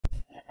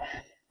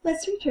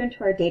Let's return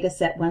to our data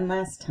set one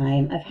last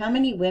time of how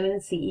many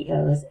women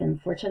CEOs in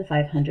Fortune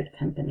 500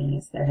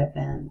 companies there have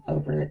been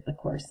over the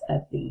course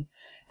of the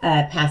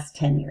past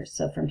 10 years,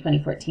 so from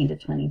 2014 to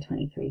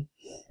 2023.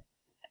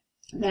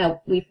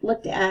 Now, we've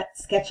looked at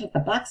sketching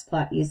a box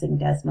plot using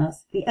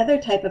Desmos. The other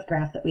type of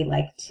graph that we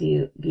like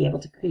to be able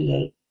to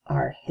create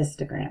are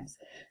histograms.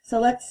 So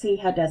let's see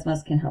how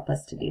Desmos can help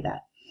us to do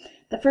that.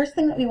 The first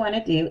thing that we want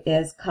to do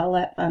is call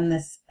up on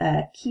this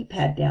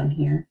keypad down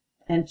here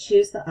and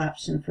choose the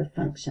option for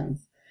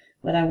functions.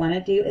 What I want to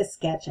do is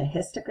sketch a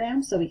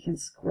histogram, so we can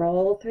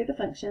scroll through the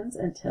functions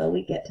until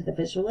we get to the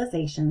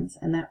visualizations,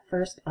 and that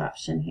first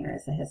option here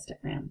is a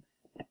histogram.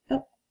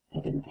 Oh, I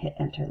didn't hit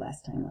enter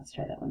last time. Let's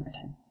try that one more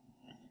time.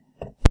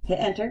 Hit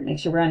enter, make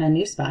sure we're on a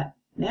new spot.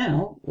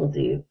 Now we'll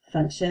do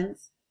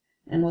functions,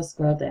 and we'll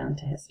scroll down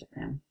to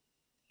histogram.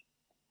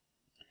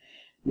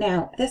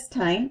 Now, this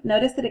time,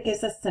 notice that it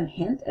gives us some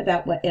hint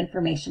about what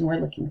information we're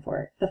looking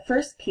for. The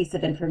first piece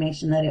of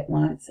information that it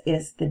wants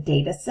is the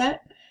data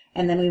set,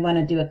 and then we want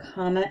to do a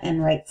comma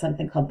and write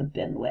something called the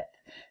bin width.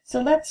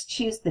 So let's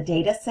choose the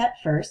data set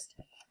first.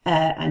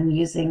 I'm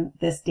using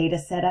this data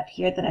set up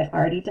here that I've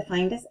already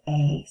defined as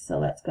A, so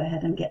let's go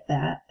ahead and get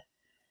that.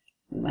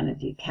 We want to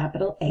do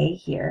capital A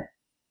here.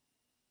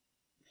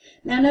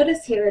 Now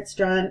notice here it's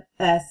drawn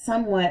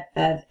somewhat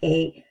of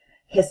a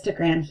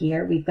histogram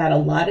here. We've got a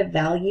lot of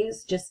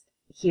values just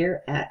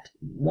here at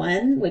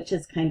 1, which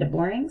is kind of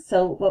boring.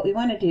 So what we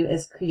want to do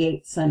is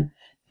create some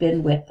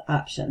bin width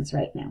options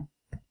right now.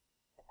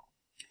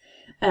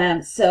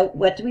 So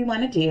what do we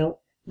want to do?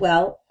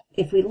 Well,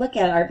 if we look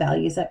at our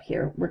values up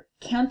here, we're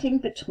counting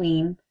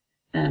between,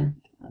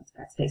 let's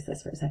backspace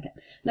this for a second.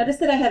 Notice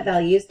that I have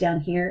values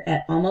down here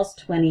at almost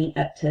 20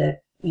 up to,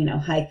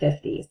 high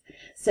 50s.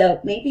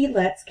 So maybe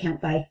let's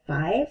count by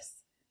 5s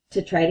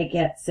to try to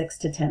get 6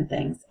 to 10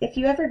 things. If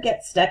you ever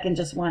get stuck and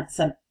just want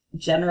some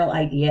general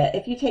idea,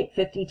 if you take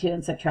 52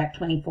 and subtract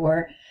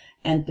 24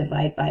 and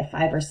divide by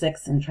 5 or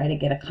 6 and try to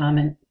get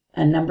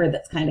a number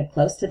that's kind of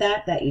close to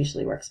that, that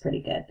usually works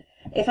pretty good.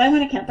 If I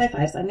want to count by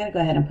 5s, I'm going to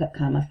go ahead and put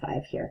comma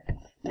 5 here.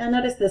 Now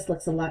notice this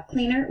looks a lot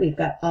cleaner. We've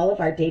got all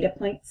of our data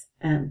points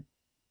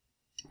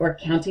or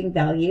counting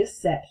values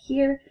set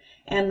here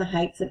and the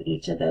heights of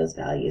each of those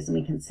values, and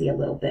we can see a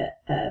little bit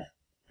of,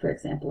 for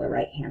example, a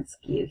right-hand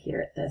skew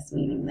here at this,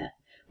 meaning that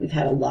we've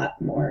had a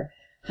lot more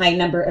high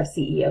number of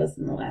CEOs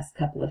in the last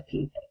couple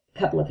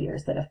of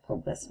years that have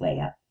pulled this way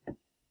up.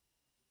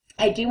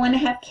 I do want to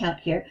have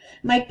count here.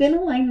 My bin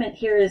alignment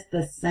here is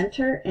the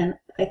center, and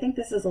I think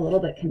this is a little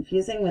bit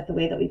confusing with the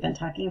way that we've been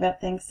talking about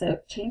things, so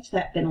change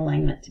that bin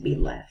alignment to be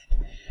left.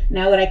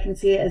 Now what I can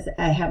see is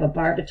I have a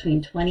bar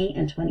between 20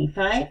 and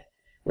 25,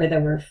 where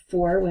there were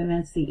 4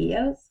 women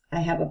CEOs.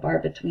 I have a bar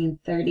between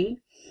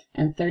 30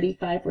 and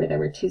 35, where there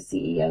were 2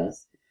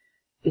 CEOs.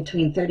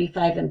 Between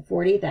 35 and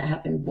 40, that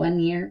happened 1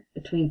 year.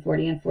 Between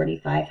 40 and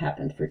 45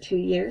 happened for 2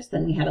 years.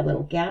 Then we had a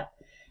little gap.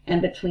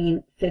 And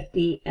between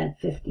 50 and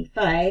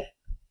 55,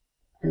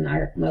 in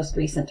our most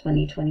recent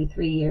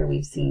 2023 year,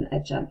 we've seen a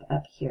jump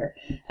up here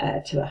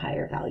to a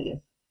higher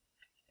value.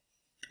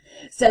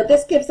 So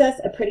this gives us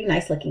a pretty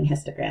nice looking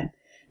histogram.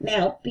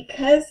 Now,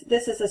 because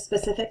this is a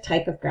specific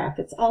type of graph,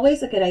 it's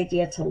always a good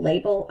idea to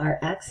label our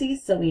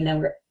axes so we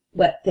know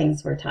what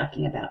things we're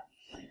talking about.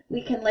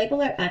 We can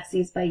label our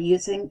axes by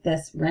using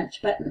this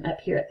wrench button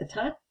up here at the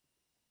top.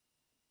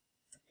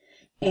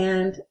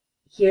 And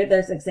here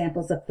there's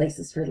examples of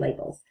places for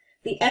labels.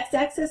 The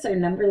x-axis or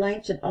number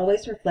line should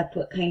always reflect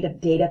what kind of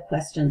data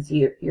questions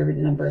your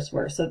numbers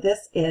were. So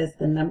this is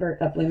the number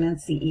of women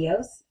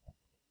CEOs.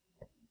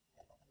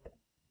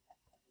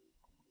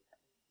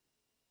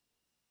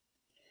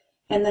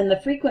 And then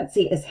the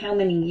frequency is how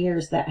many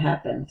years that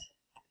happened.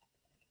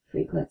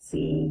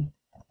 Frequency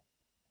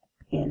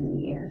in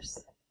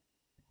years.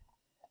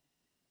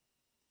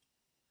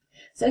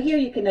 So here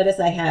you can notice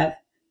I have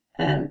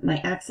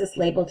my axis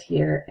labeled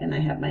here, and I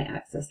have my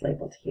axis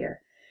labeled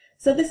here.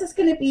 So this is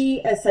going to be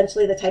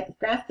essentially the type of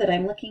graph that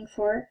I'm looking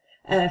for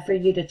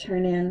you to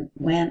turn in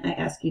when I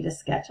ask you to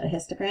sketch a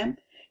histogram.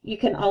 You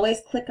can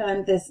always click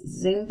on this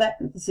zoom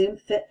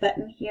fit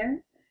button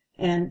here,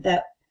 and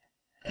that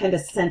kind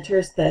of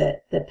centers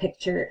the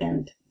picture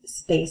and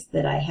space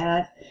that I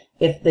have.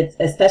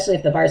 Especially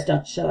if the bars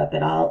don't show up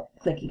at all,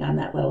 clicking on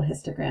that little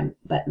histogram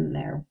button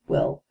there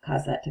will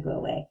cause that to go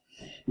away.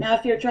 Now,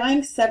 if you're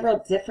drawing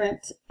several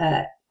different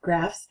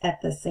graphs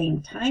at the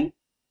same time,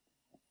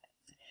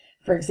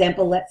 for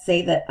example, let's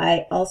say that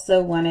I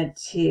also wanted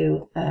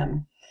to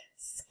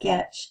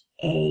sketch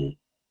a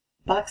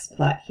box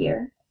plot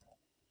here.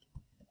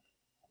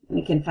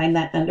 We can find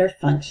that under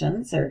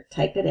functions or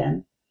type it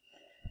in.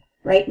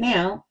 Right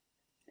now,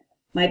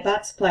 my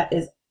box plot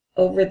is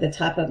over the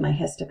top of my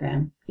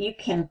histogram. You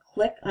can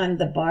click on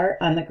the bar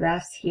on the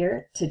graphs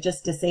here to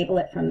just disable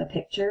it from the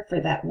picture for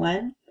that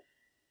one.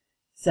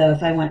 So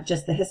if I want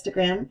just the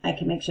histogram, I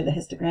can make sure the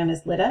histogram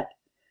is lit up,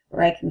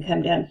 or I can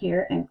come down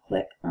here and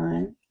click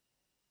on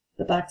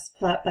the box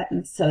plot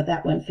button so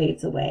that one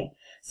fades away.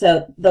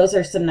 So those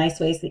are some nice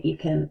ways that you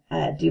can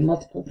do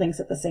multiple things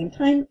at the same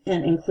time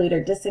and include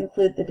or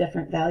disinclude the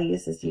different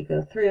values as you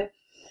go through.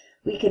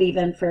 We could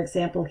even, for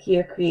example,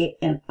 here create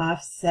an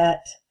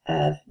offset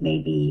of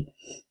maybe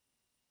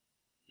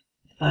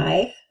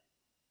 5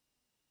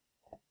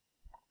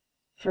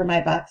 for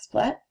my box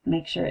plot.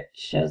 Make sure it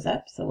shows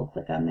up, so we'll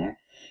click on there.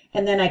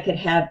 And then I could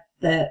have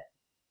the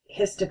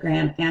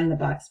histogram and the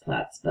box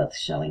plots both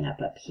showing up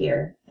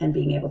here and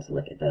being able to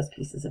look at those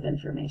pieces of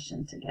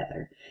information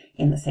together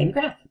in the same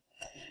graph.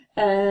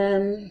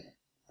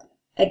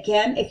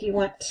 Again, if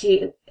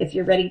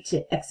you're ready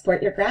to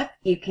export your graph,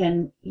 you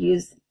can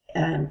use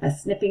a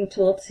snipping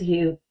tool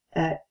to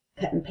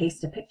cut and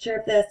paste a picture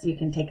of this. You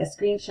can take a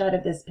screenshot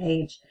of this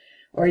page,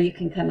 or you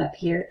can come up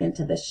here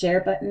into the share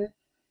button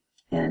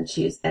and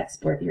choose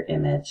export your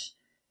image,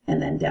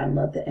 and then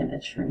download the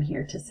image from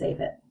here to save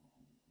it,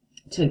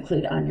 to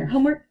include on your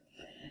homework.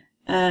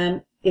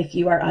 If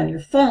you are on your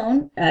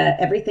phone,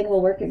 everything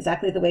will work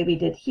exactly the way we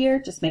did here.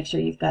 Just make sure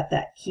you've got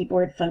that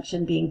keyboard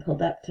function being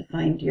pulled up to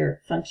find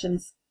your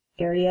functions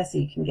area so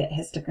you can get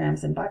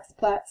histograms and box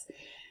plots.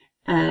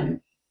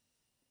 And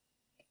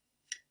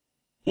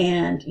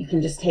you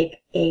can just take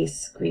a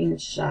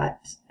screenshot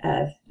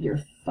of your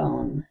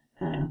phone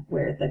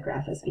where the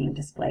graph is being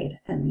displayed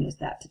and use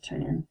that to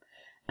turn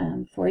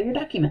in for your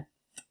document.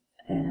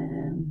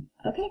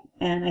 Okay,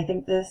 and I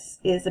think this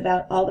is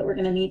about all that we're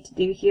going to need to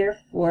do here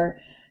for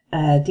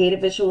data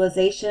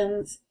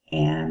visualizations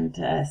and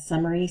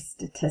summary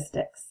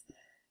statistics.